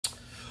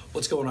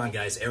What's going on,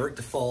 guys? Eric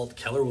Default,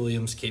 Keller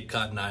Williams, Cape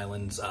Cod and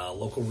Islands,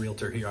 local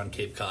realtor here on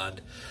Cape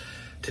Cod.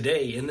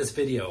 Today, in this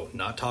video,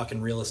 not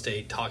talking real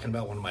estate, talking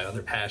about one of my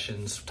other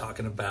passions,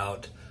 talking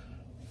about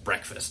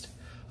breakfast.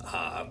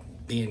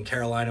 Me and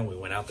Carolina, we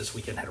went out this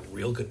weekend, had a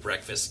real good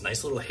breakfast.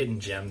 Nice little hidden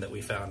gem that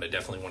we found. I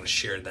definitely want to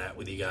share that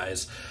with you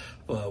guys.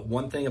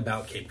 One thing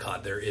about Cape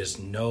Cod, there is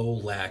no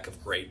lack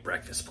of great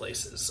breakfast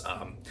places.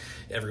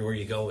 Everywhere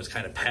you go is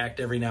kind of packed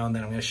every now and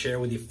then. I'm going to share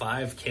with you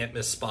 5 can't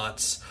miss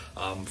spots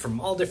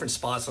from all different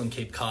spots on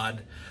Cape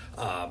Cod.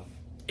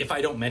 If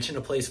I don't mention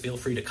a place, feel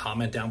free to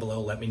comment down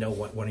below. Let me know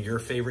what one of your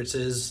favorites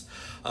is.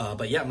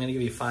 But yeah, I'm going to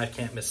give you 5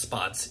 can't miss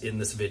spots in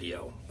this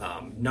video.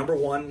 Number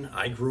 1,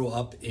 I grew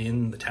up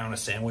in the town of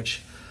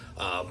Sandwich.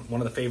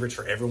 One of the favorites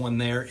for everyone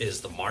there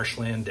is the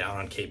Marshland down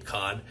on Cape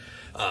Cod.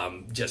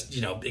 Just,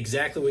 you know,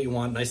 exactly what you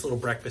want. Nice little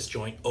breakfast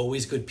joint.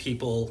 Always good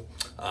people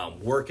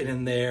working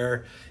in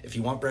there. If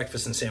you want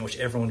breakfast and sandwich,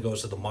 everyone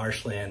goes to the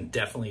Marshland.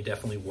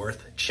 Definitely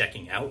worth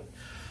checking out.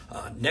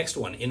 Next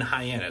one, in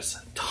Hyannis.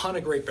 Ton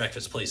of great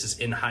breakfast places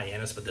in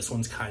Hyannis, but this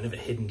one's kind of a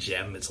hidden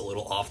gem. It's a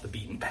little off the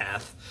beaten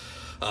path.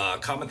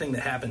 Common thing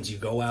that happens, you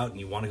go out and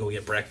you want to go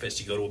get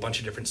breakfast, you go to a bunch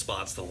of different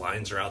spots, the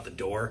lines are out the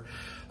door.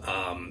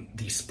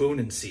 The Spoon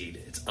and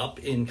Seed, it's up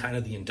in kind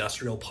of the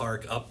industrial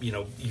park, up, you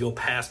know, you go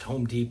past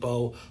Home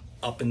Depot,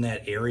 up in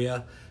that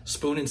area.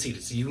 Spoon and Seed,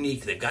 it's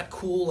unique. They've got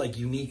cool, like,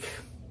 unique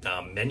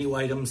menu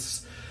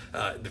items.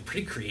 They're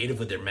pretty creative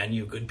with their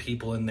menu, good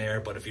people in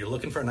there. But if you're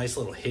looking for a nice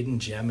little hidden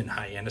gem in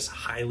Hyannis,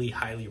 highly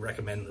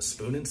recommend the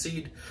Spoon and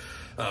Seed.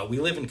 We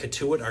live in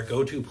Cotuit. Our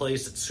go-to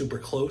place that's super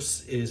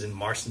close is in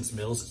Marstons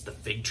Mills. It's the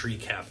Fig Tree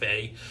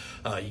Cafe.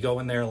 You go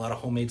in there, a lot of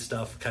homemade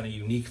stuff, kind of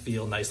unique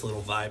feel, nice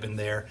little vibe in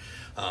there.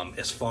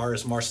 As far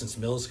as Marstons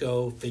Mills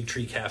go, Fig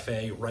Tree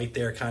Cafe, right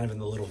there kind of in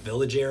the little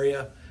village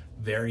area.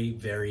 Very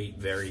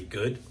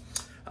good.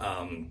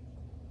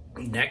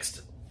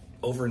 Next,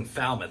 over in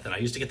Falmouth, and I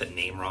used to get the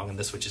name wrong on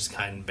this, which is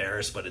kind of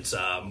embarrassed, but it's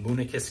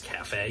Hyannis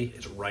Cafe.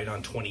 It's right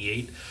on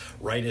 28,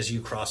 right as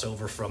you cross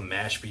over from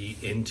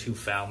Mashpee into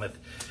Falmouth.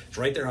 It's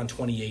right there on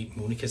 28,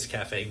 Hyannis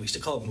Cafe. We used to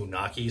call it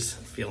Moonakis.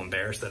 I feel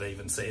embarrassed that I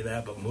even say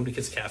that, but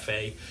Hyannis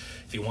Cafe,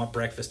 if you want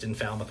breakfast in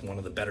Falmouth, one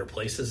of the better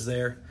places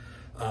there.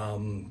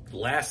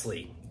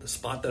 Lastly, the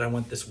spot that I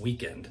went this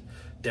weekend,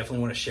 definitely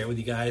want to share with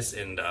you guys,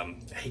 and I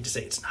hate to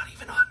say it's not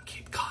even on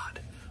Cape Cod,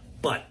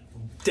 but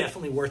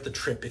definitely worth the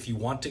trip. If you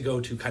want to go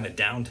to kind of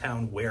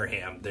downtown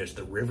Wareham, there's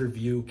the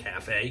Riverview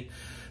Cafe.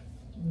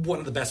 One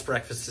of the best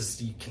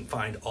breakfasts you can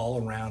find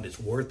all around. It's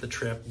worth the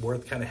trip,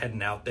 worth kind of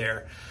heading out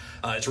there.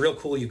 It's real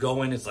cool. You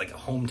go in, it's like a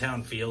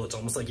hometown feel. It's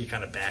almost like you're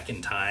kind of back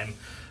in time.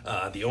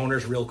 The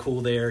owner's real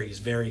cool there. He's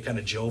very kind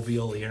of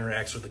jovial. He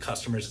interacts with the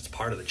customers. It's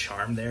part of the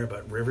charm there.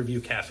 But Riverview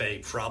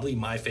Cafe, probably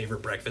my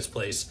favorite breakfast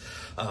place,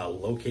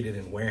 located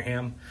in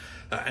Wareham.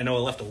 I know I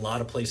left a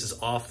lot of places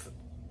off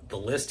the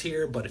list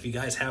here, but if you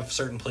guys have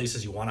certain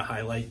places you want to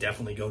highlight,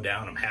 definitely go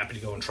down. I'm happy to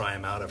go and try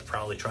them out. I've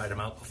probably tried them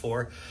out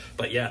before,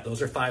 but yeah,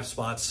 those are 5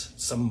 spots,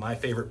 some of my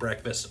favorite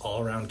breakfasts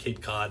all around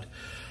Cape Cod.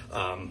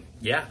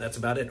 Yeah, that's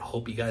about it.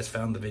 Hope you guys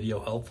found the video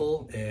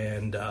helpful,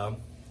 and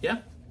yeah,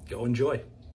 go enjoy.